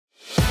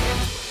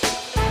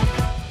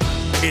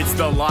It's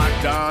the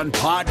Locked On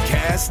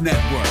Podcast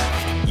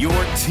Network, your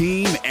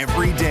team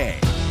every day.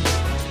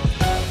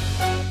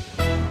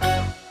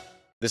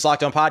 This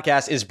Locked On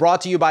Podcast is brought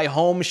to you by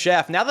Home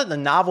Chef. Now that the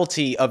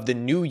novelty of the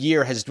new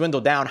year has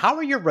dwindled down, how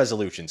are your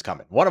resolutions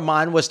coming? One of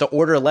mine was to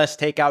order less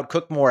takeout,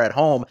 cook more at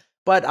home,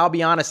 but I'll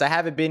be honest, I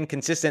haven't been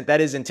consistent. That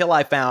is until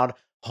I found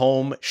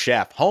Home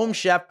Chef. Home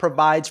Chef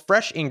provides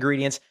fresh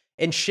ingredients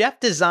and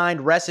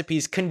chef-designed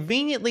recipes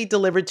conveniently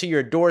delivered to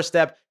your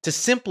doorstep to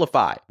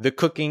simplify the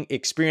cooking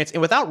experience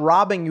and without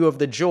robbing you of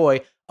the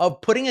joy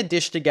of putting a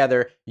dish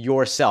together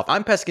yourself.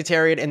 I'm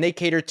pescatarian and they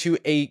cater to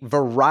a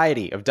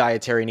variety of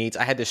dietary needs.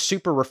 I had this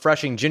super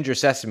refreshing ginger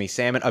sesame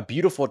salmon, a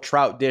beautiful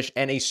trout dish,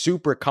 and a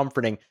super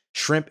comforting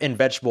shrimp and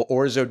vegetable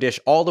orzo dish,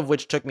 all of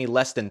which took me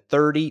less than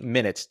 30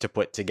 minutes to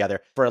put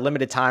together. For a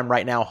limited time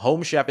right now,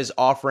 Home Chef is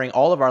offering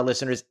all of our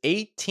listeners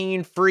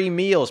 18 free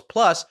meals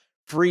plus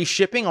free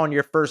shipping on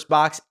your first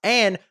box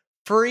and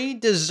free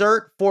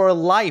dessert for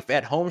life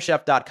at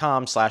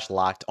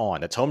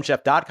homechef.com/lockedon. That's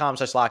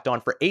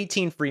homechef.com/lockedon for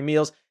 18 free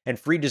meals and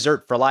free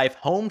dessert for life.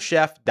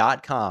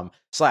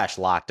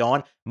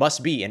 Homechef.com/lockedon.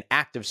 Must be an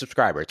active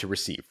subscriber to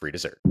receive free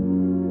dessert. Goes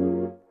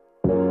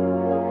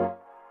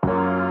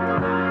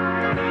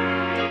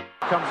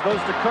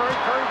to Curry.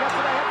 Curry gets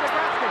it ahead to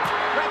Gretzky.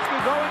 Gretzky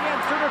going in.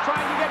 Suter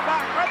trying to get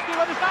back. Gretzky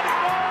with a shot. He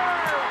scores!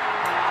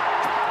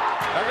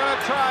 They're going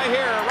to try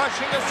here.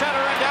 Rushing to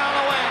center and down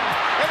the wing.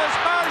 It is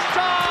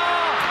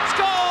Marchand.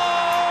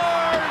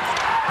 Scores!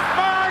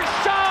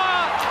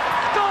 Marchand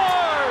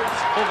scores!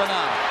 Over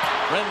now.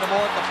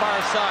 Rendemore at the far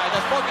side.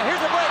 That's broken.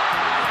 Here's a break.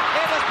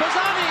 It is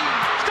Pisani.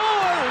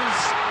 Scores!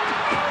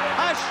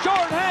 A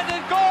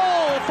short-handed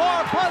goal for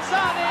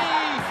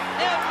Pisani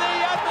in the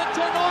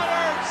Edmonton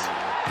Oilers.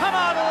 Come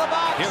out of the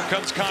box. Here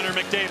comes Connor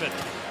McDavid.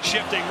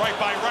 Shifting right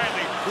by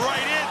Riley.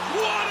 Right in.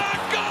 What a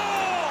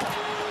goal!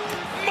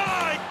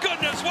 My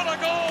goodness, what a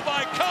goal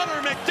by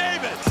Connor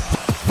McDavid!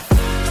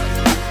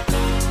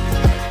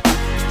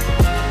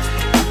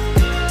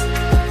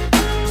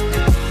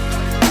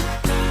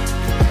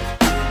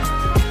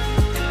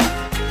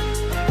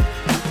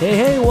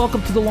 Hey,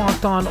 welcome to the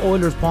Locked On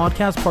Oilers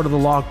podcast, part of the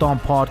Locked On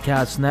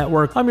Podcast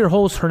Network. I'm your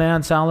host,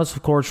 Hernan Salas,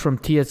 of course, from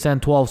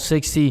TSN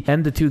 1260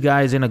 and the Two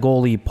Guys in a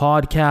Goalie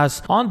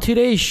podcast. On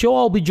today's show,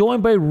 I'll be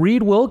joined by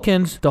Reed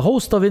Wilkins, the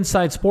host of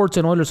Inside Sports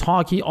and Oilers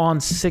Hockey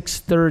on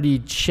 630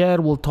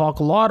 CHED. We'll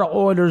talk a lot of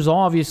Oilers,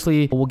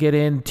 obviously. We'll get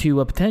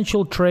into a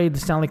potential trade, the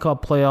Stanley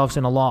Cup playoffs,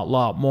 and a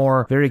lot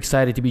more. Very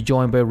excited to be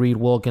joined by Reed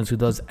Wilkins, who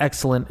does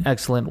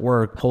excellent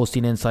work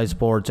hosting Inside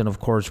Sports and, of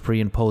course, pre-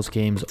 and post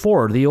games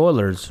for the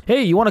Oilers.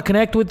 Hey, you want to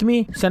connect with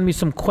me? Send me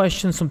some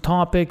questions, some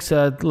topics.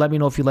 Let me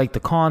know if you like the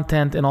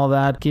content and all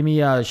that. Give me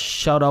a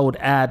shout out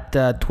at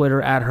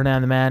Twitter at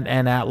Hernan the Man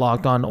and at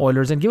Locked On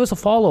Oilers, and give us a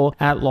follow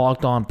at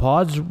Locked On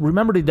Pods.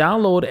 Remember to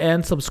download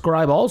and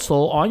subscribe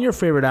also on your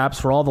favorite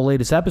apps for all the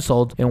latest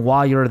episodes. And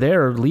while you're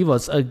there, leave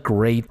us a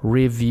great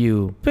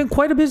review. It's been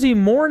quite a busy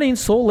morning,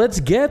 so let's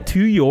get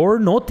to your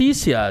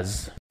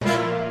noticias.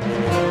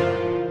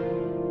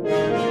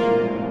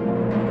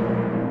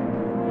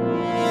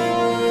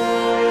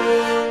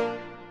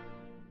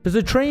 There's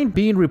a trade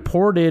being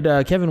reported.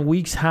 Kevin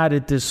Weeks had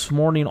it this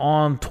morning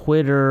on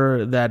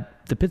Twitter that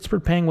the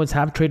Pittsburgh Penguins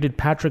have traded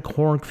Patrick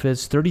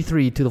Hornqvist,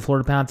 33, to the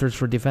Florida Panthers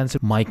for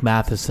defensive Mike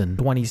Matheson,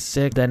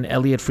 26. Then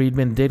Elliot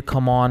Friedman did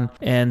come on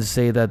and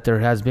say that there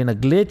has been a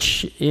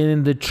glitch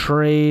in the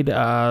trade.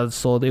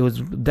 So it was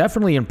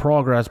definitely in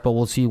progress, but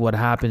we'll see what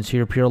happens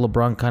here. Pierre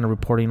LeBrun kind of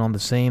reporting on the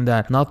same,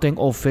 that nothing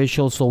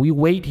official. So we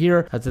wait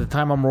here. At the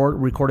time I'm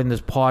recording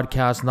this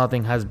podcast,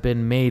 nothing has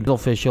been made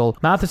official.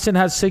 Matheson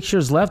has 6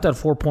 years left at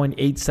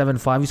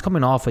 $4.875. He's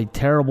coming off a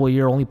terrible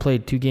year, only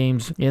played 2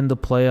 games in the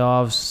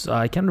playoffs.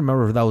 I can't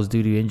remember if that was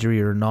due to injury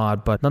or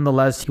not, but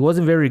nonetheless, he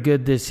wasn't very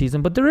good this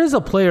season. But there is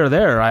a player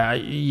there.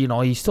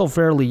 He's still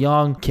fairly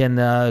young. Can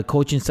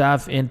coaching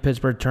staff in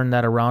Pittsburgh turn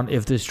that around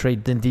if this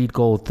trade indeed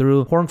go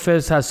through?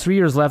 Hornqvist has 3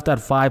 years left at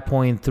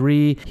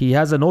 5.3. He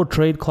has a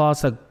no-trade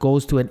clause that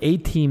goes to an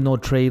 8-team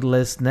no-trade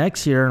list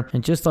next year.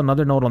 And just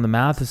another note on the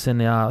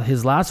Matheson,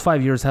 his last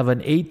 5 years have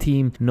an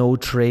 8-team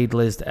no-trade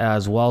list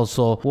as well.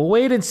 So we'll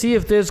wait and see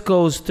if this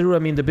goes through. I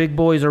mean, the big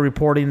boys are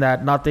reporting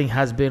that nothing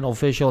has been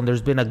official and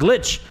there's been a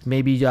glitch.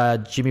 Maybe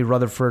Jimmy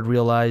Rutherford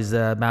realized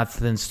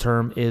Matheson's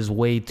term is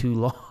way too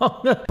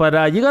long.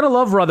 But you gotta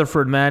love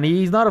Rutherford, man.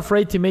 He's not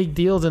afraid to make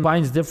deals and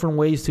finds different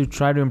ways to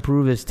try to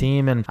improve his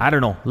team. And I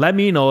don't know. Let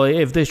me know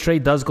if this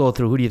trade does go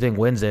through. Who do you think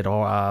wins it?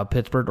 Or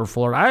Pittsburgh or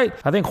Florida?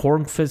 I think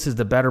Hornqvist is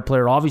the better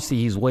player. Obviously,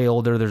 he's way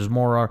older. There's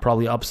more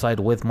probably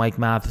upside with Mike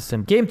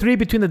Matheson. Game 3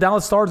 between the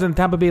Dallas Stars and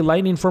Tampa Bay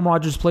Lightning from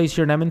Rogers Place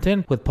here in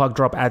Edmonton with puck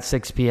drop at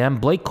 6 p.m.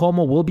 Blake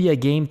Comeau will be a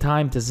game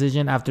time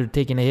decision after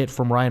taking a hit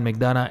from Ryan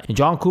McDonough. And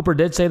John Cooper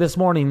did say this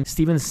morning morning,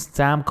 Steven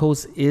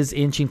Stamkos is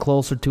inching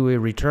closer to a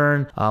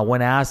return.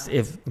 When asked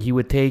if he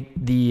would take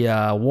the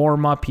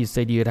warm-up, he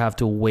said you'd have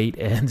to wait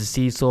and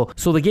see. So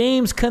the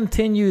games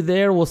continue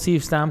there. We'll see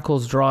if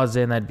Stamkos draws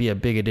in. That'd be a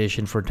big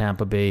addition for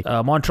Tampa Bay.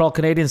 Montreal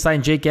Canadiens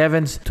signed Jake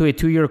Evans to a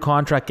 2-year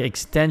contract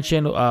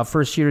extension.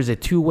 First year is a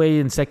 2-way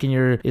and second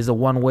year is a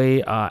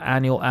 1-way.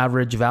 Annual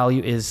average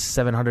value is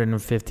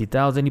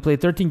 $750,000. He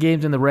played 13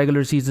 games in the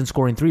regular season,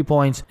 scoring 3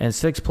 points, and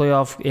 6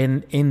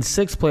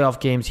 playoff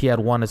games he had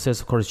 1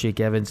 assist. Of course, Jake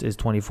Evans is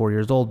 24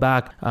 years old,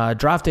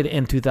 drafted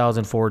in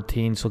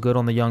 2014. So good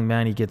on the young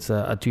man. He gets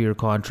a 2-year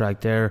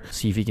contract there.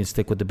 See if he can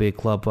stick with the big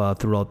club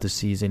throughout the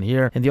season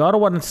here. And the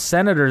Ottawa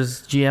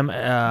Senators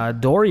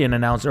GM Dorian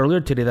announced earlier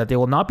today that they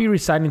will not be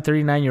re-signing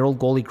 39-year-old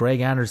goalie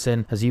Greg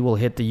Anderson, as he will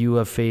hit the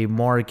UFA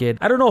market.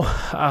 I don't know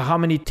how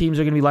many teams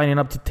are going to be lining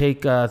up to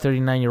take a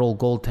 39-year-old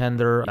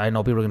goaltender. I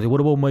know people are going to say,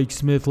 what about Mike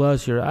Smith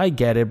last year? I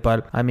get it,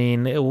 but I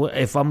mean,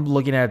 if I'm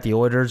looking at the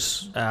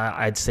Oilers,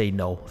 I'd say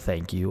no,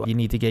 thank you. You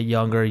need to get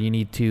younger. You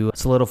need to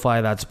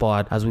solidify that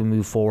spot as we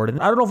move forward. And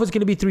I don't know if it's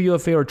going to be through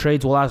UFA or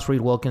trades. We'll ask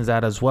Reed Wilkins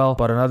that as well.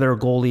 But another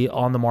goalie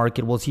on the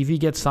market. We'll see if he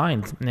gets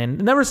signed.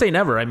 And never say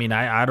never. I mean,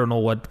 I don't know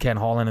what Ken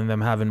Holland and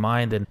them have in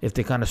mind. And if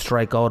they kind of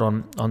strike out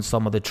on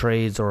some of the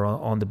trades or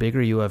on the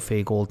bigger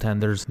UFA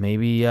goaltenders,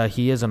 maybe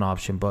he is an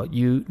option. But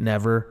you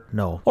never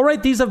know. All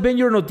right, these have been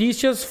your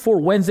noticias for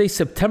Wednesday,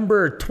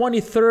 September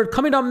 23rd.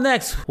 Coming up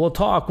next, we'll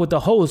talk with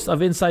the host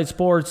of Inside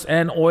Sports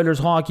and Oilers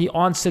Hockey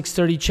on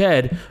 630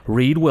 CHED,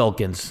 Reed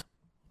Wilkins.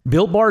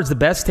 Built Bar is the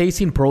best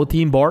tasting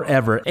protein bar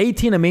ever.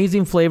 18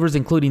 amazing flavors,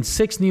 including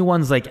 6 new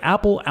ones like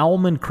apple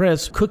almond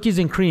crisp, cookies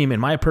and cream,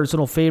 and my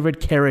personal favorite,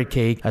 carrot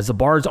cake, as the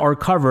bars are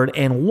covered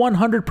in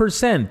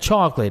 100%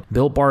 chocolate.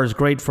 Built Bar is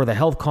great for the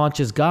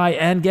health-conscious guy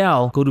and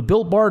gal. Go to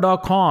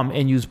BuiltBar.com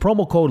and use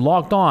promo code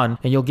LOCKEDON,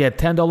 and you'll get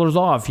 $10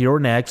 off your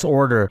next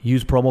order.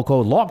 Use promo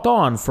code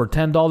LOCKEDON for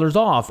 $10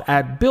 off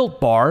at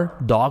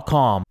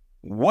BuiltBar.com.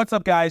 What's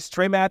up, guys?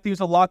 Trey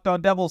Matthews of Locked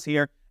On Devils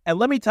here. And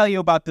let me tell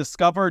you about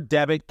Discover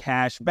Debit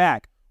Cash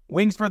Back.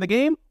 Wings for the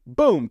game?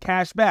 Boom,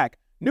 cash back.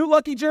 New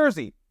lucky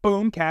jersey?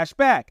 Boom, cash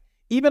back.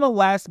 Even a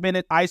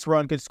last-minute ice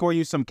run could score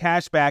you some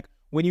cash back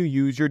when you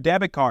use your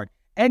debit card.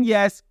 And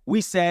yes,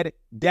 we said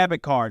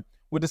debit card.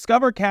 With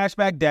Discover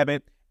Cashback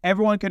Debit,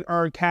 everyone can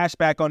earn cash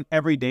back on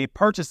everyday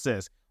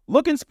purchases.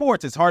 Look, in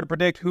sports, it's hard to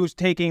predict who's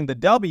taking the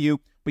W,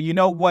 but you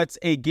know what's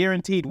a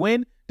guaranteed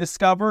win?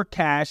 Discover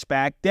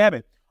Cashback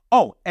Debit.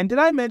 Oh, and did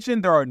I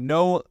mention there are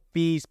no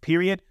fees,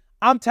 period?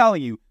 I'm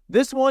telling you,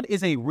 this one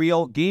is a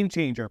real game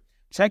changer.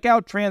 Check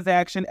out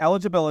transaction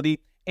eligibility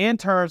and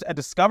terms at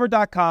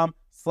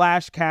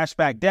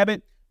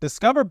discover.com/cashbackdebit.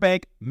 Discover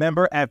Bank,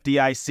 member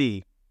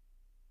FDIC.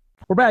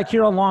 We're back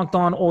here on Locked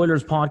On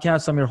Oilers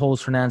podcast. I'm your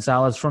host, Hernan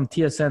Salas from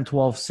TSN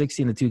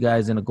 1260 and the Two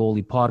Guys in a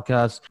Goalie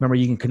podcast. Remember,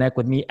 you can connect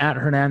with me at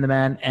Hernan the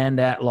Man and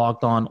at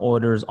Locked On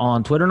Oilers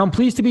on Twitter. And I'm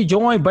pleased to be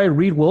joined by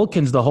Reed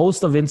Wilkins, the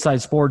host of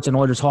Inside Sports and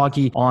Oilers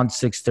Hockey on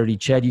 630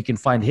 CHED. You can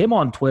find him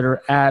on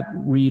Twitter at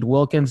Reed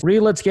Wilkins.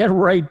 Reed, let's get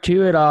right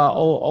to it.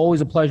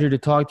 Always a pleasure to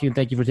talk to you, and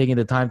thank you for taking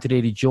the time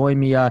today to join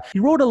me.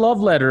 You wrote a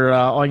love letter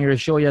on your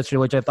show yesterday,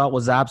 which I thought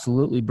was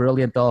absolutely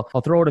brilliant. I'll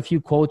throw out a few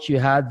quotes you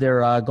had there.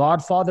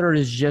 Godfather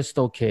is just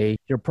okay.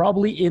 You're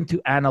probably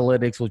into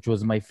analytics, which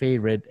was my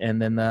favorite.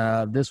 And then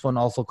this one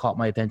also caught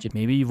my attention.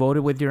 Maybe you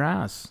voted with your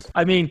ass.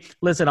 I mean,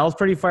 listen, I was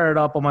pretty fired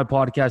up on my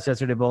podcast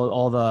yesterday about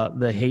all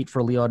the hate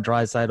for Leon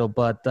Draisaitl,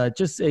 but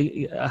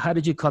how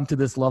did you come to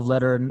this love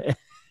letter? And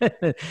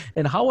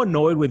and how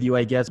annoyed with you,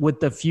 I guess, with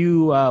the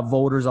few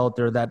voters out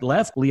there that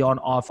left Leon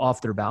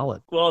off their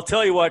ballot? Well, I'll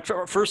tell you what.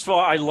 First of all,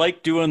 I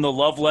like doing the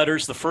love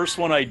letters. The first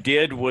one I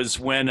did was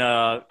when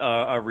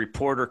a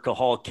reporter,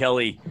 Cahal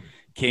Kelly,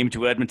 came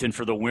to Edmonton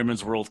for the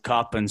Women's World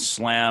Cup and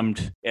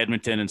slammed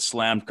Edmonton and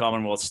slammed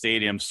Commonwealth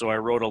Stadium. So I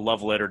wrote a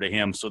love letter to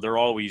him. So they're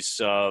always,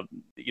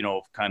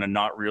 kind of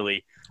not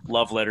really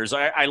love letters.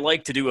 I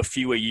like to do a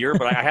few a year,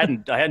 but I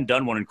hadn't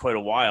done one in quite a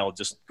while,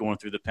 just going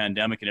through the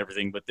pandemic and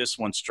everything. But this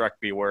one struck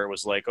me where it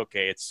was like,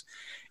 okay,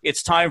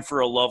 it's time for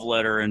a love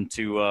letter and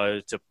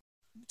to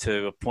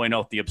point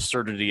out the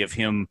absurdity of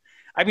him.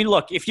 I mean,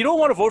 look, if you don't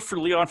want to vote for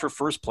Leon for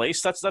first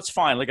place, that's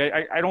fine. Like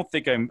I don't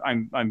think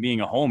I'm being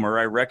a homer.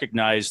 I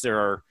recognize there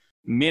are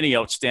many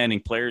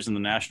outstanding players in the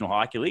National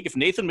Hockey League. If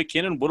Nathan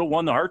McKinnon would have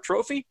won the Hart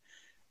Trophy,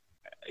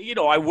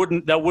 that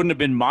wouldn't have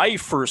been my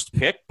first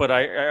pick, but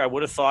I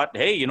would have thought,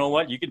 hey, you know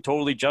what? You can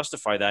totally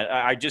justify that.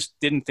 I just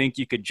didn't think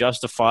you could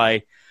justify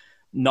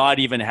not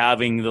even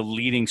having the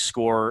leading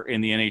scorer in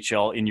the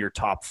NHL in your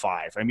top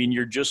 5. I mean,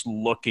 you're just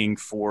looking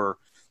for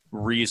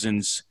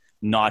reasons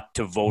not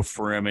to vote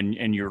for him,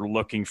 and you're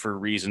looking for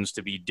reasons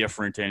to be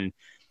different and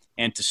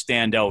to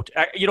stand out.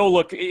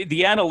 Look,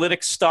 the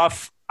analytics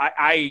stuff,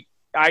 I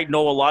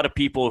know a lot of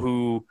people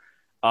who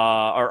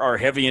are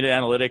heavy into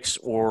analytics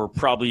or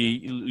probably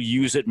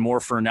use it more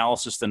for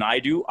analysis than I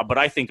do, but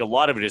I think a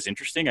lot of it is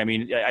interesting. I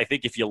mean, I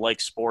think if you like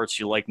sports,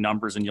 you like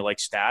numbers and you like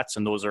stats,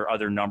 and those are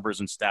other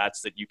numbers and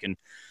stats that you can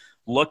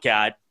look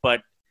at.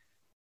 But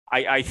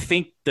I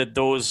think that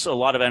a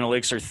lot of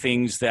analytics are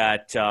things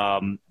that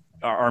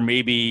are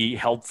maybe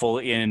helpful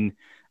in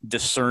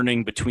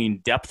discerning between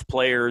depth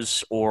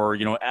players, or,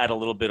 add a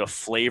little bit of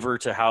flavor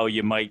to how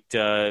you might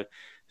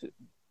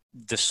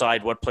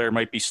decide what player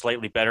might be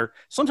slightly better.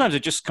 Sometimes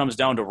it just comes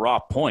down to raw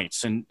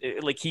points. And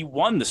he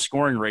won the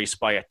scoring race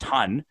by a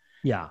ton.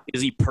 Yeah.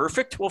 Is he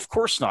perfect? Well, of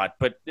course not.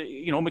 But,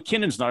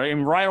 McKinnon's not. I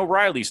mean, Ryan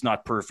O'Reilly's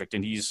not perfect,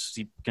 and he's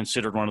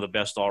considered one of the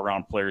best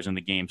all-around players in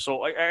the game.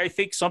 So I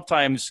think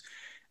sometimes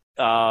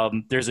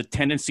there's a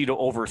tendency to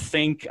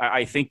overthink.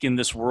 I think in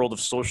this world of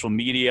social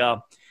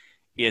media,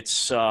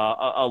 it's a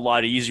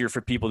lot easier for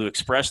people to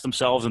express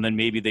themselves, and then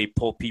maybe they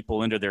pull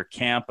people into their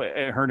camp.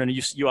 Hernan,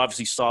 you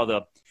obviously saw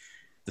the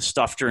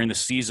stuff during the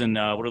season.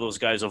 What are those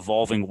guys,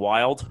 Evolving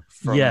Wild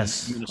from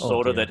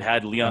Minnesota, that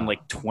had Leon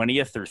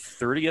 20th or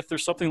 30th or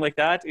something like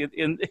that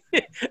in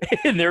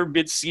their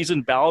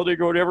mid-season balloting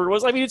or whatever it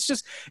was. I mean, it's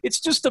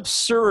just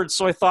absurd.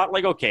 So I thought,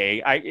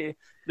 okay,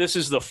 this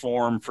is the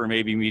form for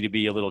maybe me to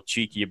be a little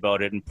cheeky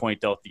about it and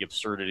point out the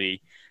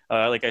absurdity.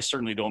 I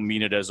certainly don't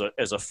mean it as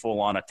a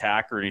full-on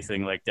attack or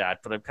anything like that,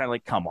 but I'm kind of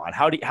like, come on,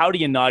 how do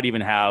you not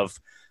even have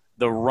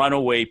the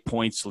runaway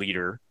points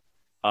leader,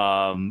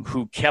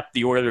 who kept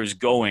the Oilers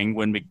going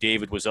when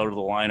McDavid was out of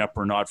the lineup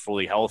or not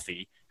fully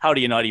healthy? How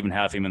do you not even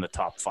have him in the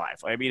top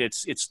 5? I mean,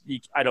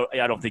 I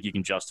don't think you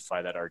can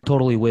justify that argument.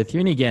 Totally with you.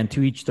 And again,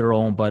 to each their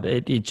own, but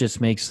it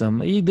just makes them,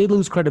 they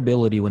lose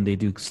credibility when they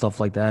do stuff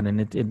like that. And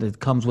it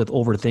comes with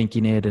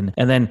overthinking it and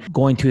then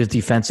going to his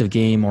defensive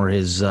game or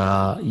his,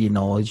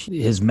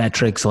 his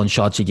metrics on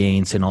shots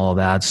against and all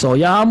that. So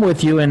yeah, I'm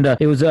with you. And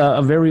it was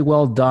a very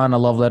well done, a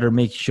love letter.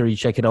 Make sure you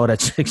check it out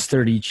at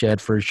 6:30,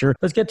 Ched, for sure.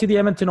 Let's get to the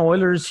Edmonton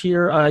Oilers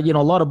here. A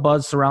lot of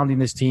buzz surrounding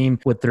this team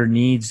with their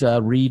needs.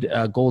 Reed,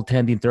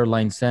 goaltending, third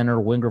line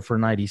center, winger for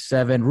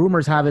 97.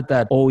 Rumors have it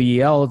that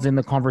OEL is in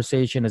the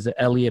conversation, as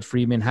Elliot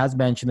Friedman has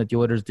mentioned that the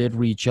Oilers did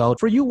reach out.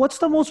 For you, what's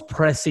the most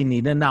pressing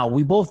need? And now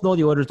we both know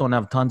the Oilers don't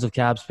have tons of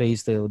cap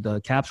space. The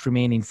cap's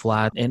remaining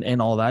flat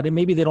and all that. And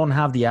maybe they don't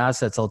have the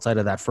assets outside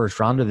of that first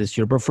rounder this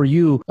year. But for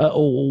you,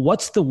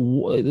 what's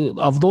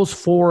of those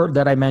 4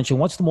 that I mentioned,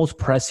 what's the most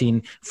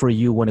pressing for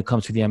you when it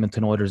comes to the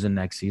Edmonton Oilers in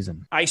next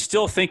season? I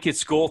still think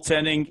it's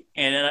goaltending,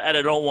 and I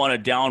don't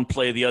want to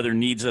downplay the other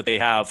needs that they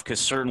have,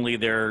 because certainly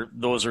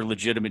those are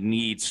legitimate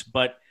needs.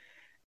 But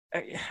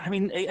I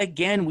mean,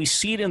 again, we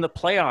see it in the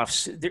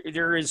playoffs.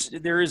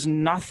 There is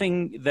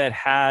nothing that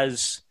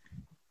has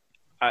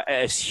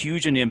as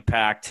huge an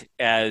impact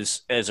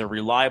as a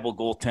reliable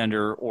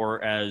goaltender,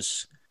 or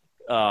as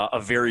a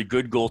very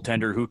good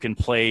goaltender who can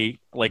play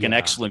an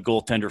excellent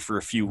goaltender for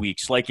a few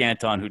weeks, like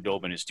Anton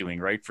Khudobin is doing,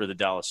 right, for the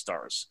Dallas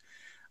Stars.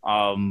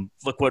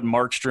 Look what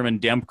Markstrom and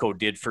Demko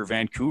did for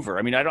Vancouver.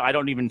 I mean, I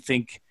don't even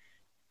think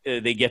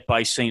they get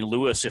by St.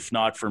 Louis if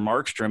not for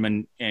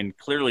Markstrom, and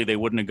clearly they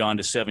wouldn't have gone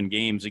to 7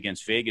 games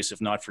against Vegas if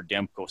not for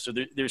Demko. So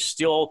there's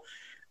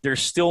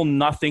still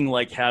nothing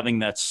like having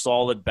that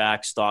solid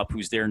backstop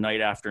who's there night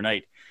after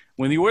night.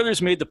 When the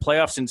Oilers made the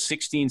playoffs in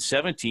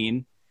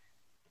 16-17,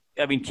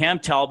 I mean, Cam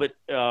Talbot,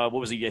 what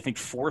was he? I think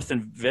 4th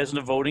in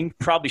Vezina voting.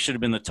 Probably should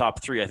have been the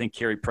top 3. I think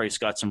Carey Price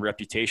got some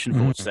reputation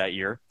votes that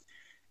year.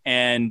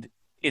 And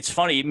it's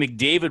funny,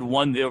 McDavid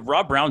won.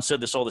 Rob Brown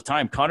said this all the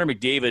time. Connor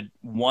McDavid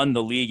won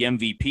the league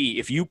MVP.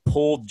 If you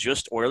polled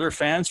just Oiler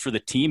fans for the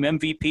team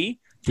MVP,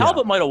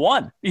 Talbot might have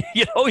won.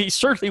 He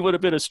certainly would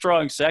have been a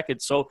strong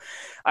second. So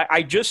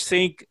I just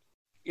think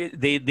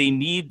they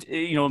need,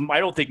 I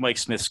don't think Mike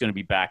Smith's going to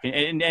be back.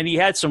 And he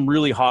had some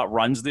really hot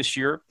runs this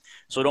year.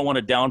 So I don't want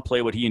to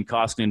downplay what he and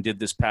Koskinen did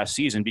this past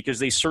season, because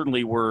they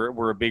certainly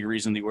were a big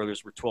reason the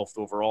Oilers were 12th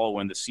overall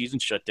when the season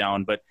shut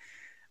down. But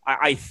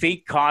I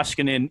think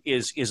Koskinen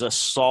is a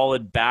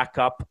solid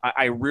backup.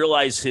 I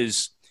realize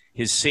his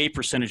save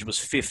percentage was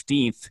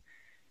 15th,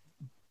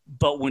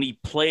 but when he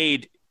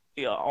played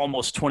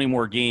almost 20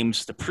 more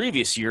games the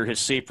previous year, his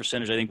save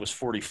percentage, I think, was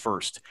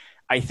 41st.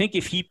 I think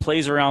if he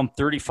plays around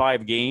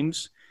 35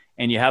 games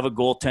and you have a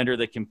goaltender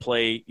that can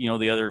play,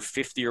 the other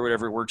 50 or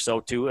whatever it works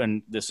out to,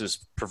 and this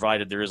is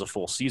provided there is a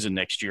full season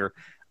next year,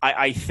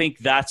 I think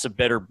that's a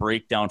better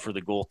breakdown for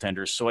the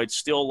goaltenders. So I'd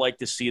still like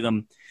to see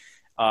them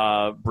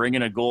bring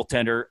in a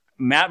goaltender.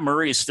 Matt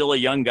Murray is still a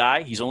young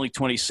guy. He's only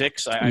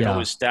 26. I know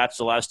his stats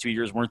the last 2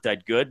 years weren't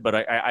that good, but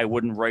I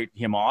wouldn't write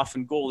him off.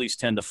 And goalies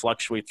tend to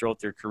fluctuate throughout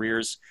their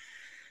careers.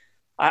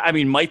 I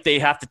mean, might they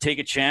have to take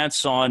a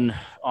chance on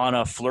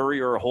a Fleury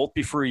or a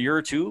Holtby for a year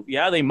or two?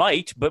 Yeah, they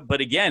might. But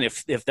again,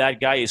 if that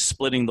guy is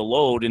splitting the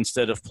load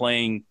instead of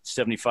playing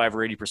 75 or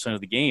 80%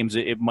 of the games,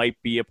 it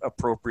might be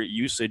appropriate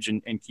usage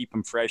and keep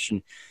him fresh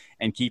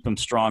and keep him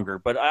stronger.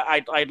 But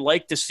I'd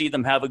like to see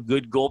them have a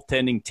good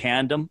goaltending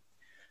tandem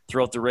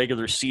throughout the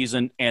regular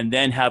season, and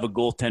then have a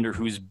goaltender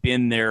who's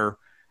been there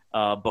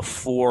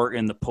before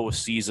in the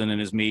postseason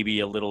and is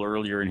maybe a little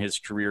earlier in his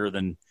career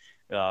than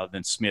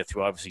Smith,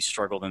 who obviously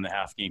struggled in the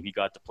half game he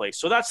got to play.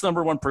 So that's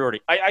number one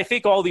priority. I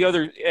think all the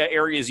other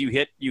areas you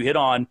hit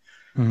on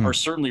are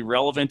certainly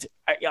relevant.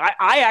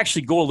 I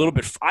actually go a little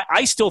bit.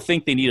 I still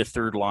think they need a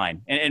third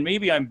line, and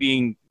maybe I'm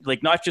being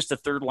not just a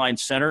third line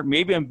center.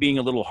 Maybe I'm being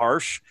a little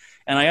harsh,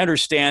 and I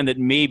understand that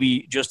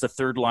maybe just a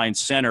third line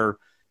center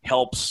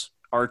helps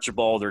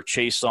Archibald or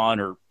Chason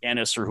or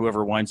Ennis or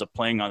whoever winds up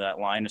playing on that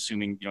line,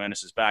 assuming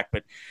Ennis is back.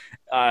 But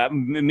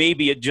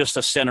maybe just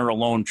a center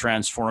alone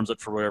transforms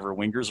it for whatever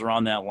wingers are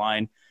on that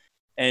line.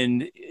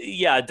 And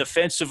yeah,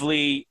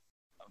 defensively,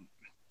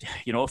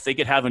 if they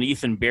could have an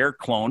Ethan Bear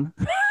clone,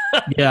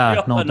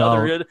 yeah, no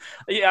doubt.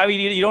 Yeah, I mean,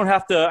 you don't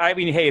have to. I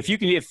mean, hey,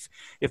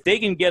 if they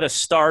can get a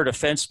star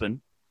defenseman,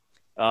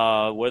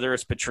 whether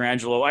it's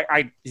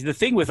Pietrangelo, the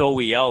thing with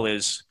OEL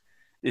is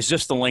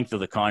just the length of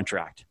the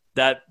contract.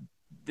 That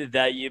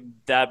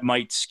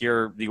might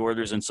scare the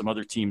Oilers and some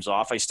other teams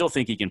off. I still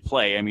think he can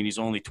play. I mean, he's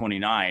only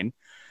 29.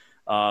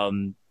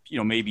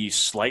 Maybe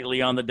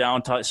slightly on the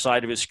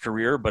downside of his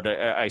career, but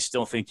I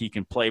still think he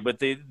can play. But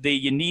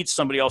you need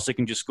somebody else that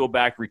can just go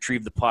back,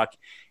 retrieve the puck,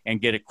 and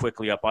get it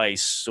quickly up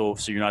ice, so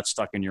you're not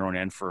stuck in your own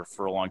end for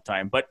a long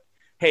time. But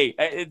hey,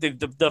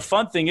 the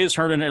fun thing is,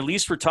 Hernan, at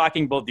least we're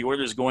talking about the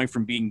Oilers going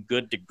from being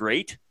good to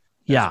great,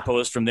 as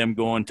opposed from them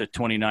going to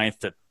 29th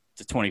to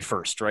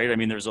 21st, right? I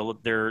mean,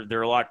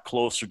 they're a lot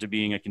closer to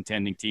being a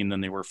contending team than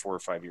they were 4 or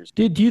 5 years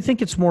ago. Do you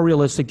think it's more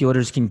realistic the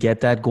Oilers can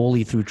get that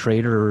goalie through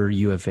trade or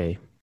UFA?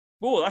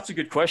 Oh, that's a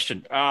good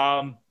question.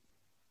 That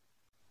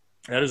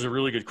is a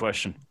really good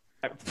question.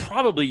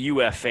 Probably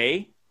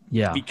UFA.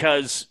 Yeah.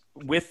 Because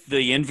with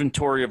the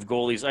inventory of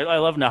goalies, I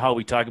love now how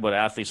we talk about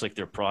athletes like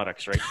they're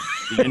products, right?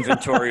 The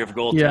inventory of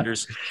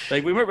goaltenders. Yeah.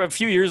 Like we remember a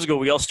few years ago,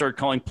 we all started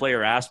calling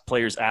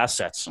players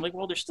assets. I'm like,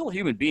 well, they're still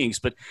human beings,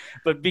 but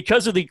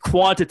because of the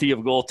quantity of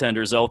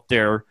goaltenders out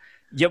there,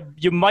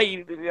 you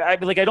might. I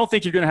don't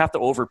think you're going to have to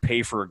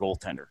overpay for a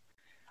goaltender.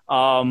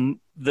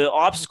 The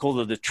obstacle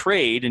to the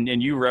trade,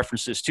 and you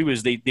referenced this too,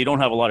 is they don't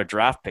have a lot of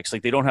draft picks.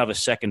 Like they don't have a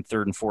second,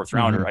 third, and fourth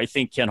rounder. Mm-hmm. I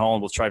think Ken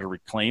Holland will try to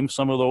reclaim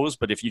some of those,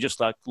 but if you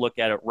just look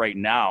at it right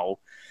now,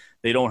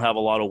 they don't have a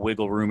lot of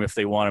wiggle room if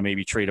they want to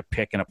maybe trade a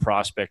pick and a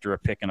prospect or a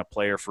pick and a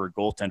player for a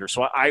goaltender.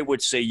 So I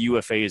would say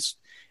UFA is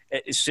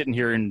sitting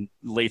here in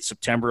late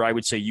September. I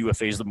would say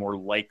UFA is the more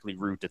likely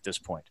route at this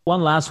point.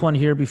 One last one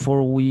here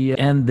before we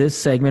end this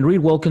segment.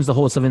 Reed Wilkins, the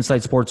host of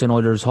Inside Sports and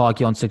Oilers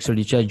Hockey on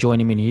 630 CHED,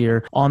 joining me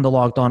here on the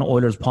Locked On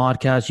Oilers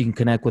podcast. You can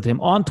connect with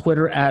him on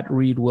Twitter at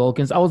Reed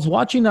Wilkins. I was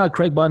watching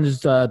Craig Button's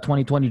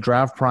 2020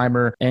 draft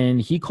primer, and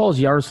he calls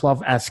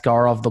Yaroslav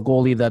Askarov the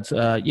goalie that's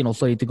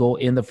slated to go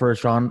in the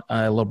first round.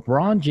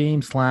 LeBron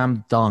James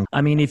slam dunk.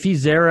 I mean, if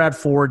he's there at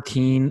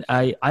 14,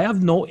 I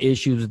have no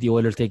issues with the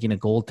Oilers taking a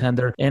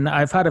goaltender, and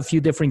I've had a few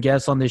different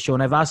guests on this show,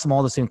 and I've asked them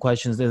all the same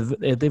questions.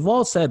 They've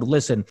all said,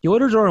 listen, the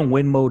Oilers are in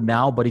win mode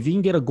now, but if you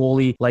can get a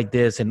goalie like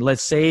this, and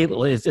let's say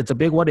it's a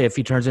big what if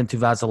he turns into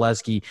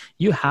Vasilevsky,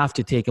 you have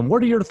to take him.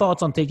 What are your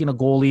thoughts on taking a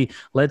goalie?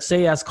 Let's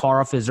say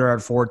Askarov is there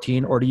at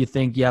 14, or do you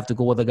think you have to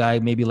go with a guy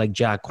maybe like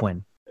Jack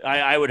Quinn?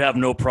 I would have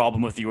no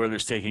problem with the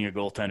Oilers taking a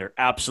goaltender.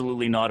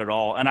 Absolutely not at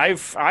all. And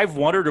I've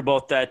wondered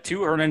about that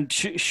too, Hernan.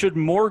 Should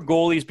more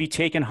goalies be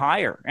taken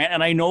higher?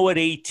 And I know at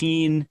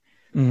 18,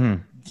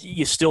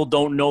 you still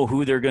don't know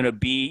who they're going to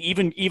be.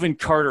 Even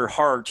Carter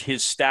Hart,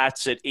 his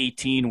stats at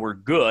 18 were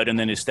good, and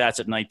then his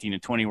stats at 19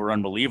 and 20 were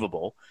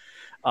unbelievable.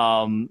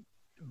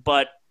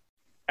 But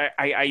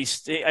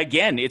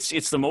again,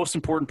 it's the most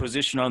important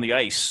position on the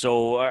ice.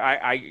 So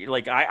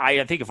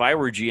I think if I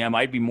were a GM,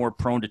 I'd be more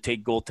prone to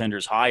take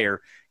goaltenders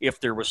higher if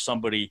there was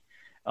somebody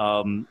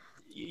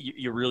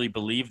you really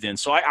believed in.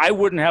 So I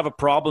wouldn't have a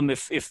problem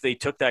if they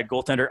took that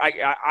goaltender.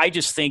 I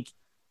just think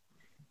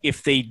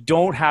if they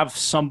don't have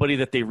somebody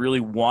that they really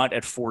want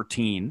at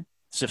 14,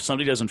 so if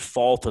somebody doesn't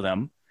fall to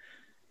them,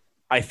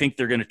 I think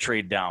they're going to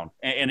trade down.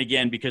 And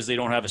again, because they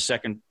don't have a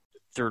second,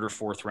 third, or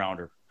fourth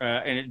rounder.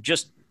 And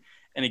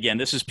again,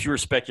 this is pure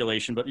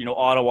speculation, but,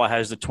 Ottawa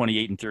has the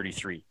 28 and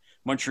 33.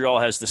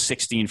 Montreal has the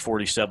 16,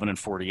 47, and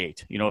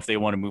 48, if they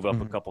want to move up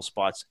a couple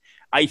spots.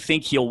 I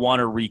think he'll want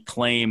to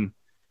reclaim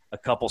a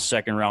couple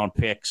second-round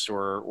picks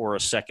or a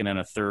second and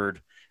a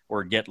third,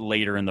 or get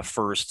later in the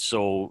first,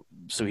 so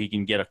he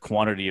can get a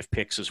quantity of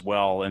picks as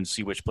well and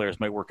see which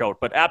players might work out.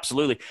 But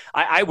absolutely,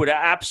 I would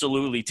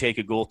absolutely take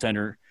a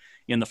goaltender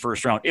in the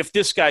first round. If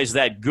this guy's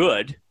that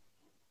good,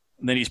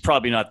 then he's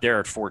probably not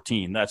there at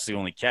 14. That's the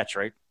only catch,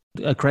 right?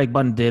 Craig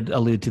Button did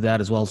allude to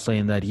that as well,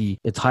 saying that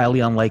it's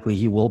highly unlikely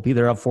he will be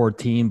there at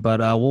 14,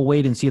 but we'll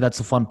wait and see. That's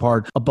the fun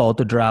part about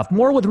the draft.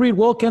 More with Reed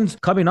Wilkins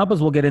coming up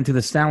as we'll get into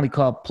the Stanley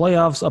Cup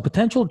playoffs, a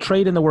potential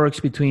trade in the works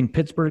between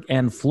Pittsburgh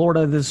and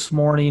Florida this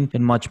morning,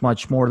 and much,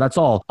 much more. That's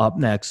all up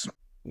next.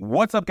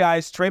 What's up,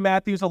 guys? Trey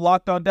Matthews of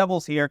Locked On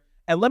Devils here,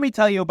 and let me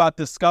tell you about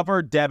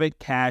Discover Debit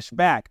Cash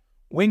Back.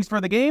 Wings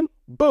for the game?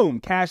 Boom,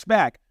 cash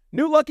back.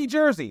 New lucky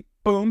jersey?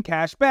 Boom,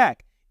 cash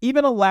back.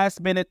 Even a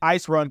last-minute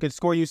ice run could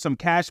score you some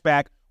cash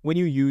back when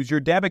you use your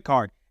debit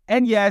card.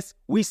 And yes,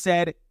 we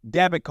said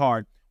debit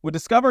card. With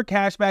Discover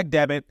Cashback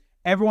Debit,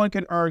 everyone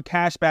can earn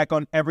cash back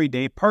on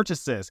everyday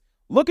purchases.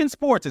 Look, in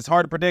sports, it's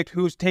hard to predict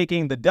who's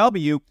taking the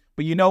W,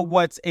 but you know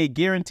what's a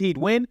guaranteed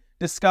win?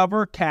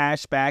 Discover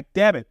Cashback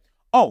Debit.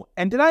 Oh,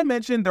 and did I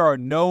mention there are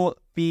no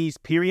fees,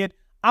 period?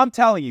 I'm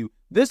telling you,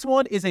 this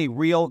one is a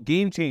real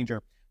game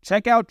changer.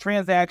 Check out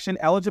transaction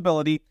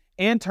eligibility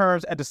and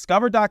terms at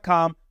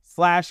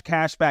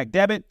discover.com/cashback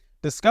debit.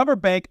 Discover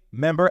Bank,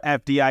 member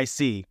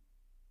FDIC.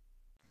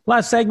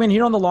 Last segment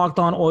here on the Locked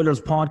On Oilers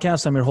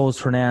podcast. I'm your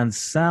host, Hernan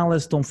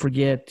Salas. Don't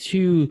forget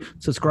to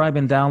subscribe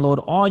and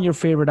download all your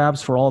favorite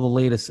apps for all the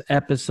latest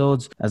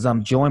episodes. As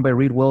I'm joined by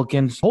Reed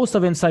Wilkins, host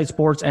of Inside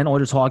Sports and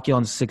Oilers Hockey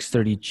on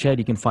 630 Ched.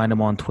 You can find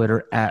him on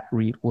Twitter at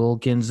Reed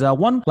Wilkins.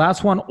 One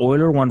last one,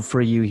 Oiler one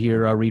for you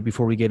here, Reed,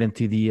 before we get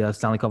into the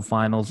Stanley Cup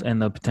Finals and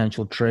the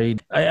potential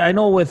trade. I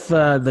know with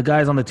the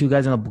guys on the Two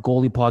Guys in the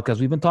Goalie podcast,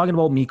 we've been talking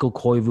about Mikko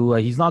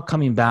Koivu. He's not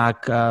coming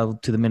back to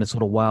the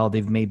Minnesota Wild.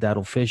 They've made that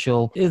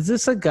official. Is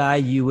this a guy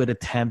you would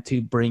attempt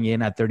to bring in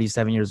at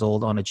 37 years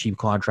old on a cheap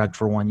contract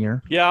for 1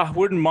 year? Yeah,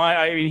 wouldn't mind.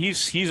 I mean,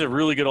 he's a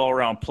really good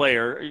all-around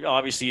player.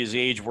 Obviously, his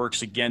age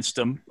works against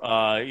him.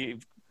 I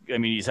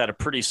mean, he's had a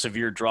pretty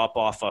severe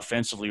drop-off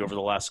offensively over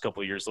the last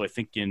couple of years, though I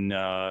think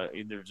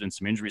there's been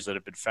some injuries that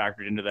have been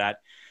factored into that.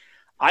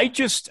 I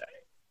just,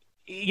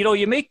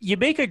 you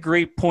make a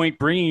great point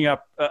bringing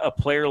up a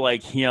player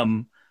like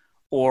him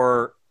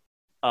or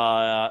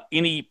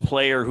any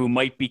player who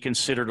might be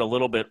considered a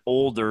little bit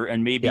older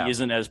and maybe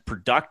isn't as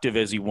productive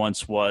as he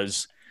once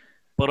was.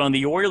 But on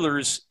the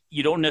Oilers,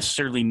 you don't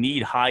necessarily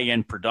need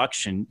high-end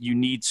production. You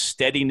need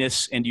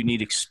steadiness and you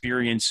need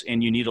experience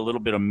and you need a little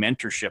bit of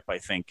mentorship, I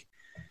think.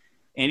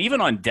 And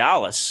even on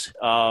Dallas,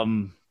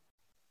 Joe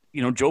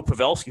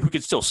Pavelski, who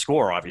could still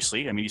score,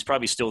 obviously. I mean, he's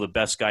probably still the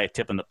best guy at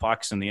tipping the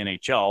pucks in the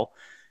NHL.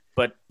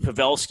 But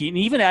Pavelski, and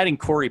even adding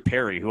Corey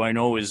Perry, who I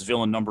know is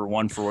villain number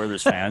one for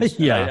Oilers fans.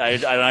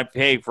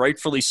 Hey,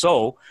 rightfully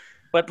so.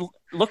 But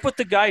look what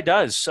the guy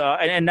does.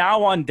 And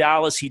now on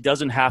Dallas, he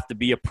doesn't have to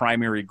be a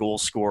primary goal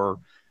scorer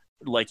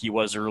like he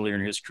was earlier in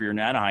his career in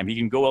Anaheim. He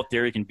can go out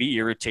there. He can be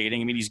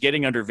irritating. I mean, he's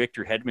getting under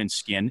Victor Hedman's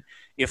skin.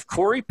 If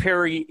Corey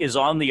Perry is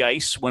on the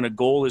ice when a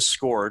goal is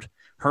scored,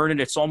 Hernan,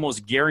 it's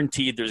almost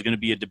guaranteed there's going to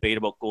be a debate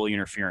about goalie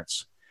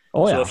interference.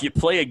 So if you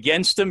play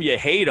against him, you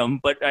hate him.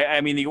 But,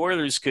 I mean, the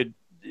Oilers could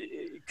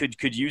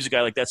use a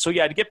guy like that. So,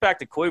 to get back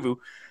to Koivu,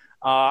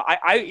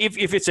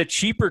 if it's a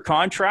cheaper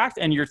contract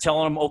and you're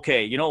telling him,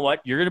 okay, you know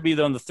what, you're going to be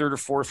on the third or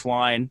fourth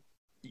line.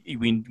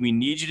 We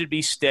need you to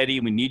be steady.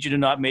 We need you to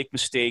not make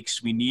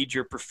mistakes. We need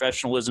your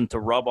professionalism to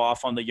rub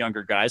off on the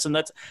younger guys. And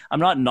I'm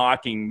not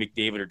knocking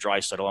McDavid or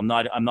Draisaitl.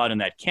 I'm not in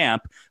that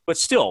camp. But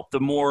still, the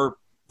more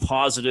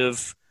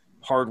positive,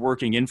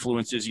 hardworking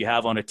influences you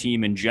have on a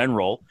team in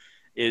general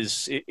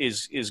is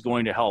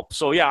going to help.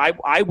 So,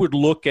 I would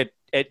look at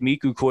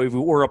Mikko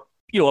Koivu or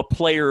a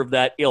player of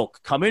that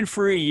ilk. Come in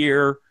for a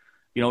year,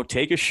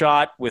 take a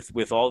shot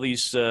with all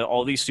these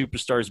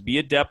superstars. Be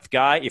a depth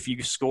guy. If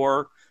you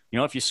score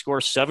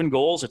 7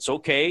 goals, it's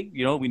okay.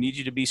 We need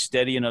you to be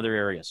steady in other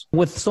areas.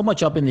 With so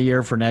much up in the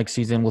air for next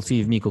season, we'll see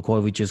if Mikko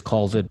Koivu just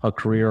calls it a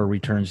career or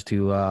returns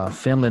to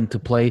Finland to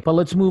play. But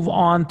let's move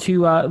on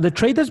to the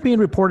trade that's being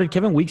reported.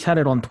 Kevin Weeks had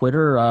it on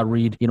Twitter,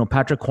 Reed.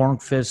 Patrick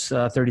Hornqvist,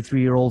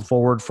 33-year-old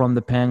forward from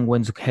the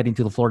Penguins, heading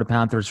to the Florida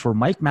Panthers for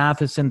Mike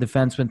Matheson,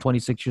 defenseman,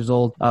 26 years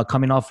old,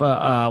 coming off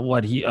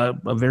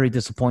a very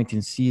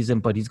disappointing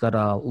season, but he's got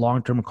a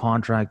long-term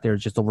contract there,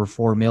 just over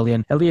 $4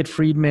 million. Elliot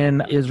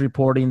Friedman is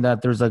reporting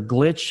that there's a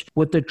glitch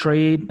with the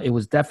trade. It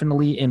was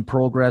definitely in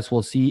progress.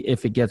 We'll see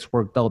if it gets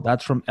worked out.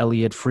 That's from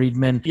Elliot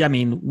Friedman. I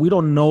mean, we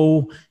don't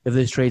know if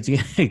this trade's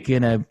going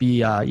to be,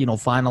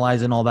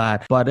 finalized and all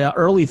that. But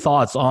early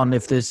thoughts on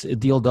if this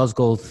deal does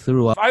go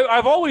through.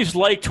 I've always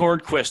liked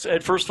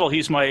Hornqvist. First of all,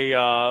 he's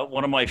my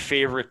one of my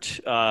favorite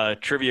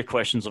trivia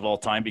questions of all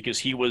time because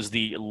he was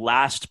the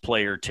last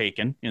player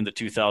taken in the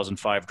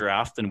 2005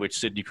 draft, in which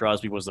Sidney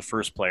Crosby was the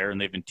first player, and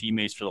they've been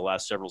teammates for the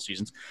last several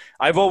seasons.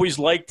 I've always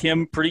liked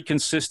him. Pretty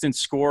consistent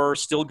scorer.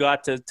 Still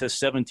got to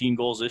 17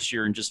 goals this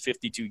year in just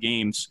 52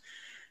 games.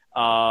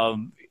 I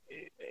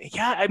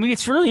mean,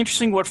 it's really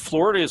interesting what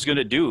Florida is going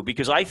to do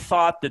because I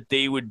thought that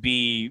they would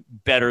be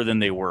better than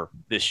they were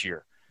this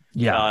year.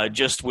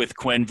 Just with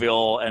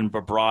Quenneville and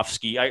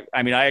Bobrovsky.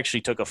 I mean, I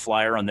actually took a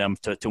flyer on them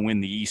to win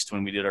the East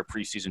when we did our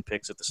preseason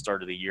picks at the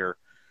start of the year.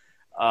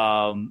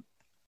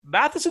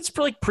 Matheson's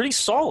pretty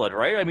solid,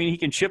 right? I mean, he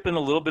can chip in a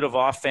little bit of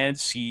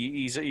offense.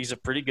 He's a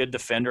pretty good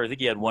defender. I think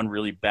he had one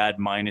really bad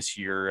minus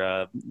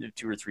year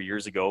 2 or 3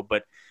 years ago.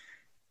 But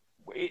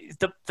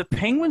the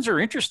Penguins are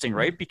interesting,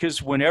 right?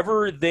 Because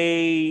whenever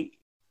they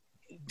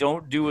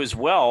don't do as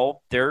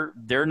well,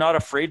 they're not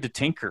afraid to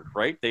tinker,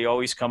 right? They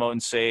always come out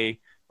and say,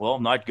 well,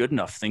 not good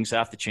enough. Things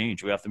have to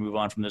change. We have to move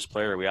on from this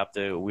player. We have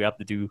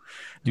to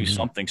do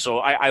something. So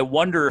I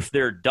wonder if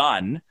they're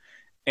done.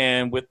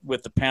 And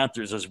with the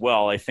Panthers as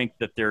well, I think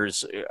that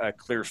there's a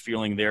clear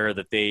feeling there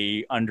that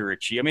they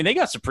underachieve. I mean, they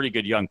got some pretty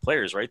good young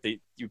players, right?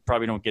 You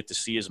probably don't get to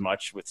see as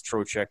much with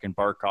Trocheck and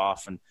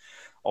Barkov and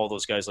all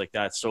those guys like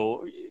that.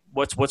 So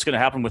what's going to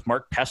happen with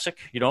Mark Pysyk,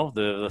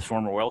 the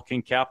former Oil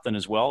King captain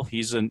as well?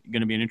 He's going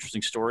to be an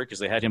interesting story because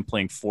they had him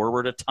playing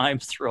forward at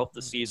times throughout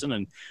the season.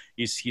 And,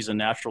 He's a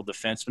natural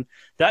defenseman.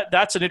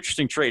 That's an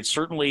interesting trade.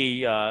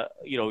 Certainly,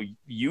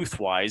 youth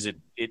wise,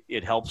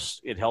 it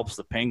helps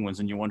the Penguins,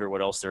 and you wonder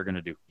what else they're going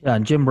to do. Yeah,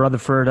 and Jim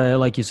Rutherford,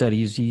 like you said,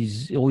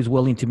 he's always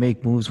willing to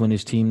make moves when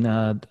his team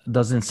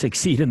doesn't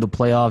succeed in the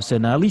playoffs,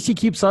 and at least he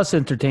keeps us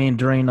entertained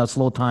during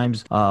slow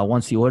times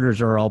once the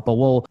Oilers are out. But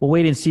we'll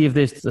wait and see if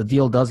the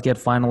deal does get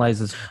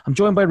finalized. I'm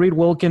joined by Reed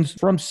Wilkins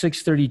from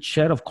 630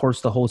 Chet, of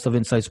course, the host of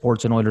Inside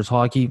Sports and Oilers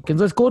Hockey.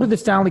 Let's go to the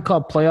Stanley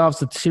Cup playoffs.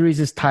 The series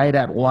is tied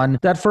at 1.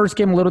 That first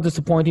game a little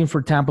disappointing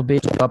for Tampa Bay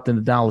up in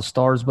the Dallas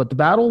Stars, but the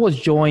battle was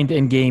joined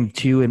in game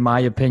 2, in my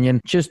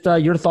opinion. Just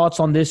your thoughts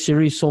on this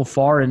series so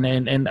far, and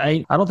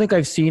I don't think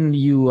I've seen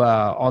you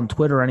on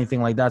Twitter or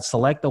anything like that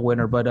select the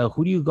winner, but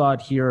who do you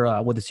got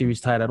here with the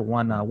series tied at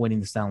 1 winning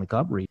the Stanley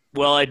Cup, Reed?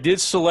 Well, I did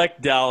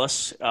select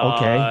Dallas.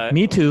 Okay,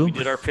 me too. We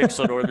did our picks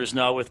on Oilers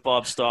now with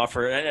Bob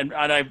Stauffer, and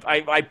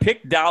I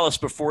picked Dallas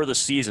before the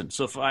season.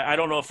 So I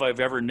don't know if I've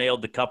ever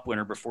nailed the Cup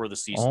winner before the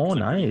season. Oh,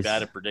 nice. I'm really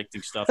bad at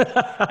predicting stuff,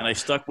 and I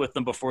stuck with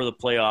them before the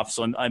playoffs,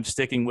 so I'm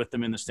sticking with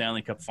them in the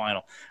Stanley Cup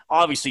final.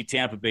 Obviously,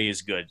 Tampa Bay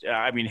is good.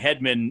 I mean,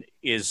 Hedman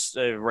is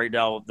right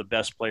now the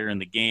best player in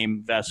the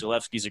game.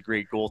 Vasilevsky's a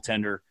great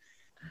goaltender.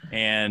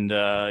 And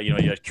you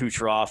had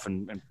Kucherov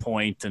and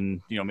Point,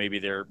 and maybe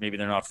they're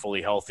not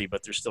fully healthy,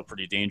 but they're still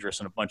pretty dangerous,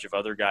 and a bunch of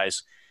other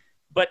guys.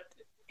 But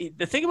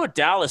the thing about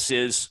Dallas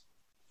is,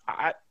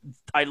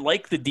 I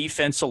like the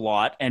defense a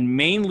lot, and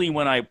mainly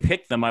when I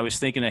picked them, I was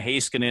thinking of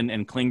Heiskanen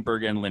and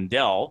Klingberg and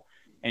Lindell.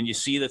 And you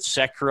see that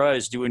Sekera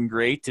is doing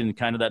great in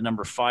kind of that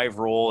number 5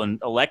 role, and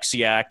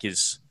Alexiak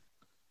is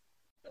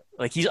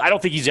like I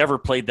don't think he's ever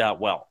played that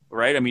well,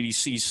 right? I mean,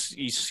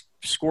 he's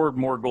scored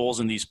more goals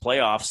in these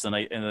playoffs and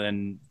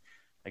then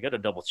I got to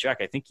double check.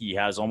 I think he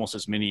has almost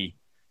as many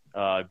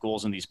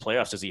goals in these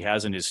playoffs as he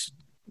has in his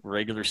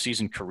regular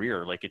season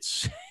career. Like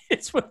it's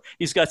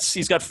he's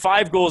got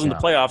 5 goals in the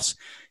playoffs.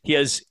 He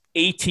has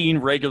 18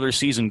 regular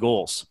season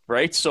goals,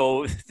 right?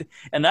 So,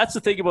 and that's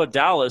the thing about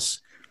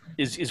Dallas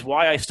is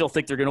why I still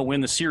think they're going to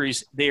win the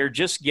series. They are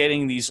just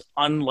getting these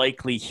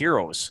unlikely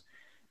heroes.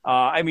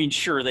 I mean,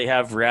 sure, they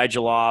have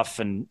Radulov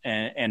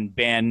and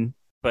Ben,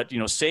 but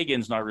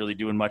Sagan's not really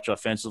doing much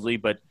offensively.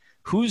 But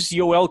who's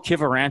Yoel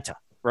Kiviranta,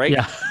 right?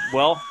 Yeah.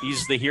 Well,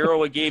 he's the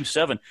hero of Game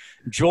 7.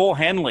 Joel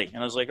Henley, and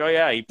I was like, oh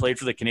yeah, he played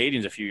for the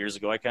Canadians a few years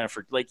ago. I kind of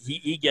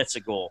he gets a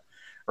goal,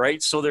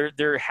 right? So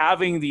they're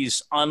having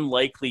these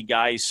unlikely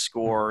guys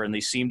score, and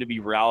they seem to be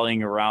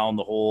rallying around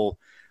the whole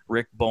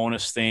Rick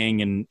Bowness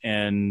thing,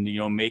 and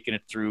making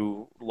it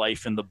through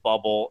life in the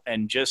bubble,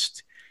 and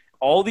just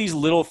all these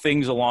little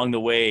things along the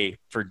way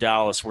for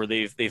Dallas where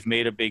they've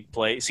made a big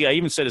play. See, I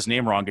even said his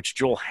name wrong. It's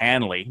Joel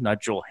Hanley,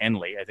 not Joel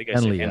Henley. I think I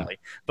said Henley.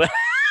 Yeah.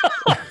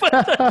 But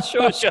that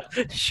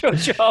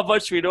shows you how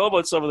much we know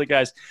about some of the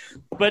guys.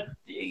 But,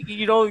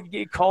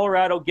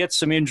 Colorado gets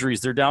some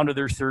injuries. They're down to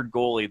their 3rd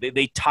goalie.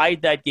 They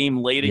tied that game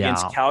late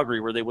against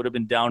Calgary where they would have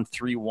been down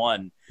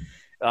 3-1.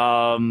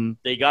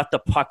 They got the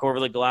puck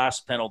over the glass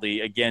penalty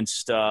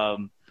against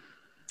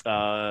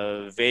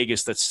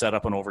Vegas that set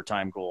up an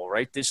overtime goal,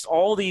 right? Just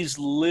all these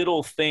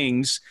little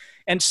things,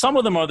 and some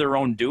of them are their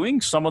own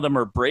doing, some of them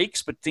are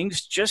breaks, but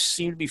things just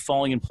seem to be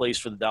falling in place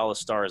for the Dallas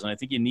Stars, and I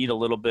think you need a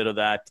little bit of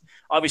that.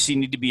 Obviously,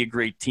 you need to be a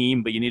great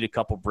team, but you need a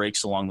couple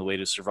breaks along the way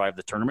to survive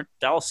the tournament.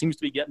 Dallas seems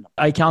to be getting them.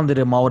 I counted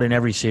him out in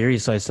every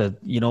series, so I said,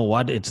 you know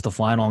what, it's the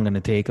final, I'm going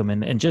to take him.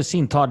 And just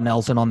seeing Todd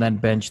Nelson on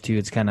that bench, too,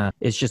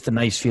 it's just a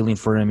nice feeling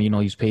for him.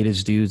 He's paid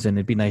his dues, and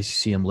it'd be nice to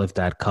see him lift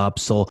that cup.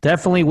 So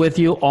definitely with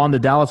you on the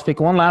Dallas pick.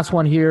 One last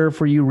one here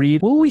for you,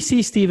 Reed. Will we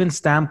see Steven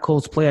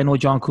Stamkos play? I know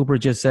John Cooper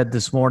just said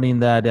this morning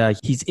that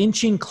he's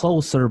inching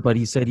closer, but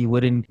he said he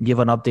wouldn't give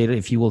an update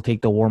if he will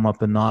take the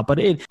warm-up or not. But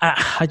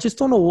I just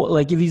don't know,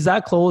 like, if he's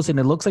that close, and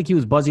it looks like he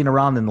was buzzing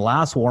around in the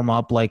last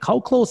warm-up, like, how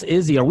close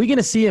is he? Are we going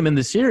to see him in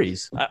the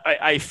series?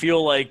 I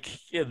feel like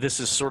this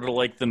is sort of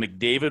like the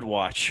McDavid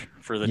watch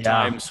for the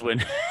times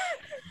when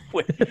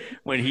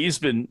he's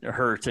been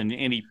hurt and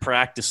he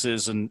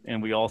practices and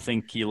we all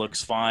think he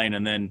looks fine,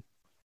 and then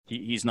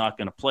he's not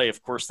going to play.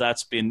 Of course,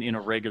 that's been in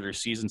a regular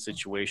season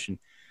situation.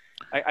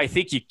 I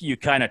think you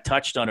kind of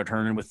touched on it,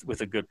 Hernan,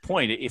 with a good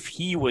point. If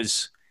he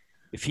was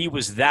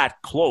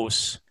that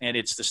close and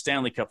it's the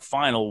Stanley Cup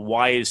final,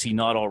 why is he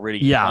not already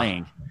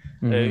playing?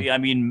 Mm-hmm. I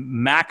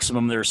mean,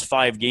 maximum there's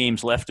 5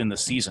 games left in the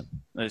season,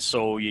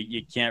 so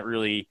you can't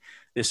really.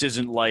 This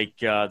isn't like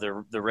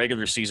the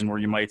regular season where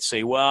you might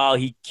say, well,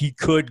 he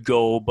could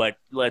go, but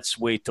let's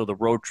wait till the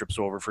road trip's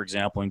over, for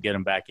example, and get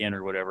him back in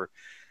or whatever.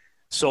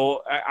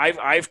 So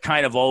I've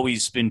kind of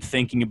always been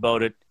thinking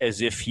about it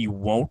as if he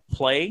won't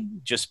play,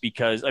 just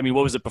because. I mean,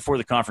 what was it before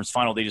the conference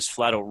final? They just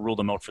flat out ruled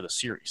him out for the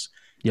series.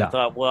 Yeah. I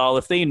thought, well,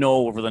 if they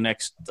know over the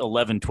next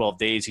 11, 12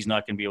 days he's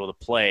not going to be able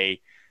to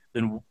play,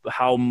 then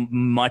how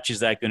much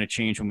is that going to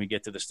change when we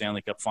get to the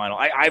Stanley Cup final?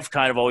 I've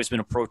kind of always been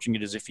approaching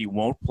it as if he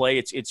won't play.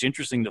 It's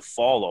interesting to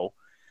follow,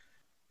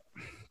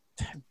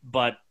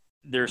 but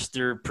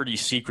they're pretty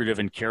secretive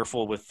and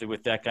careful with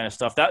that kind of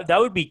stuff. That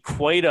would be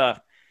quite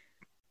a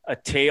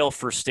tale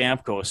for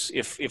Stamkos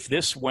if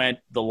this went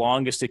the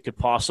longest it could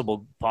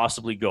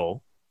possibly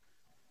go.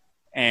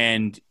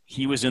 and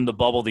he was in the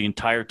bubble the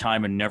entire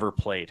time and never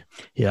played.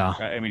 Yeah.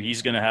 I mean,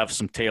 he's going to have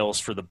some tales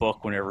for the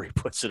book whenever he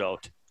puts it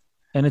out.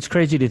 And it's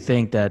crazy to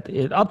think that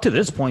up to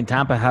this point,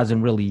 Tampa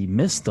hasn't really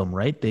missed them,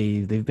 right?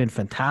 They've been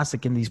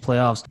fantastic in these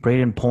playoffs.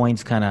 Braden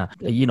Point's kind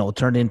of,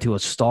 turned into a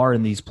star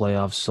in these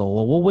playoffs. So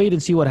we'll wait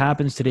and see what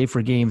happens today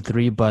for Game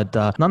 3. But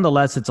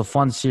nonetheless, it's a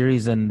fun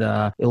series, and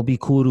it'll be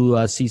cool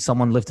to see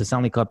someone lift the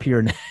Stanley Cup here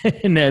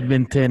in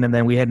Edmonton, and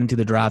then we head into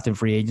the draft and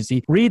free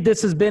agency. Reed,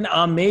 this has been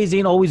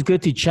amazing. Always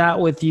good to chat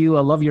with you. I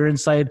love your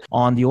insight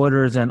on the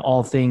Oilers and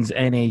all things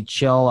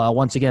NHL.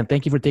 Once again,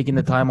 thank you for taking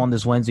the time on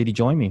this Wednesday to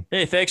join me.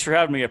 Hey, thanks for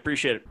having me. I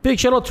appreciate it. Big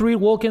shout out to Reed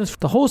Wilkins,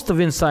 the host of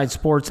Inside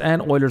Sports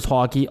and Oilers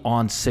Hockey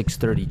on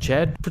 630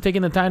 CHED, for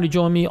taking the time to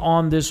join me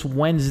on this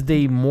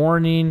Wednesday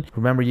morning.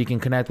 Remember, you can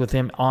connect with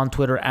him on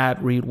Twitter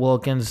at Reed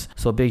Wilkins.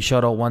 So big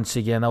shout out once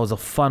again. That was a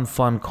fun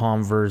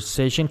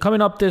conversation.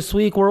 Coming up this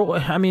week,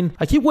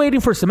 I keep waiting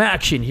for some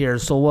action here.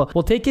 So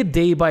we'll take it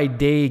day by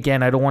day.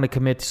 Again, I don't want to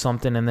commit to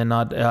something and then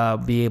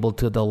not be able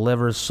to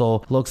deliver.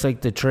 So looks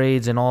like the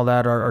trades and all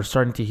that are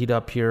starting to heat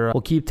up here. We'll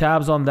keep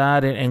tabs on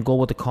that and go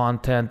with the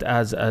content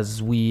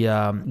as we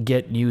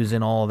get news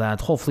and all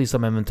that. Hopefully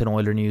some Edmonton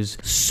Oilers news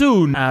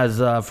soon as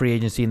free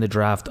agency and the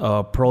draft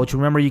approach.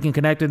 Remember, you can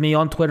connect with me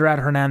on Twitter at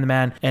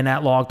HernanDeMan and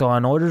at Locked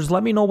On Oilers.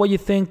 Let me know what you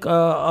think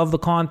of the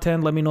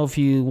content. Let me know if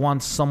you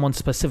want someone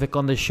specific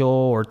on the show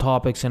or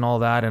topics and all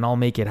that, and I'll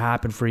make it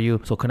happen for you.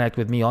 So connect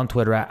with me on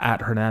Twitter at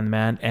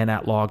HernanDeMan and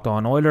at Locked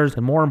On Oilers.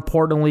 And more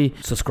importantly,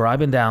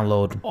 subscribe and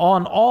download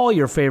on all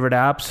your favorite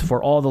apps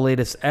for all the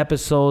latest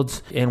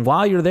episodes. And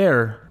while you're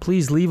there,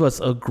 please leave us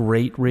a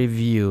great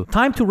review.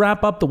 Time to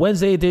wrap up the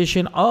Wednesday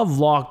edition of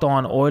Locked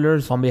On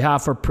Oilers. On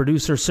behalf of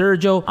producer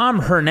Sergio, I'm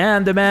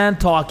HernanDeMan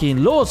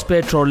talking Los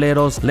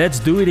Petroleros. Let's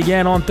do it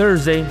again on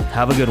Thursday.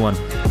 Have a good one.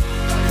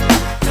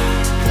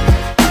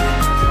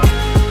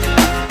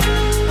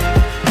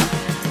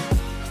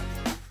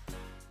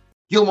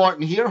 Gil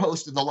Martin here,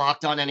 host of the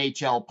Locked On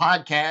NHL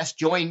podcast.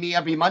 Join me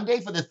every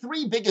Monday for the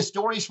 3 biggest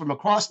stories from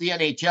across the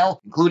NHL,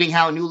 including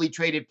how newly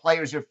traded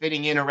players are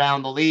fitting in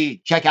around the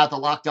league. Check out the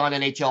Locked On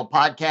NHL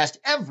podcast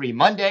every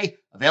Monday,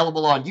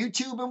 available on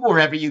YouTube and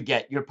wherever you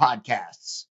get your podcasts.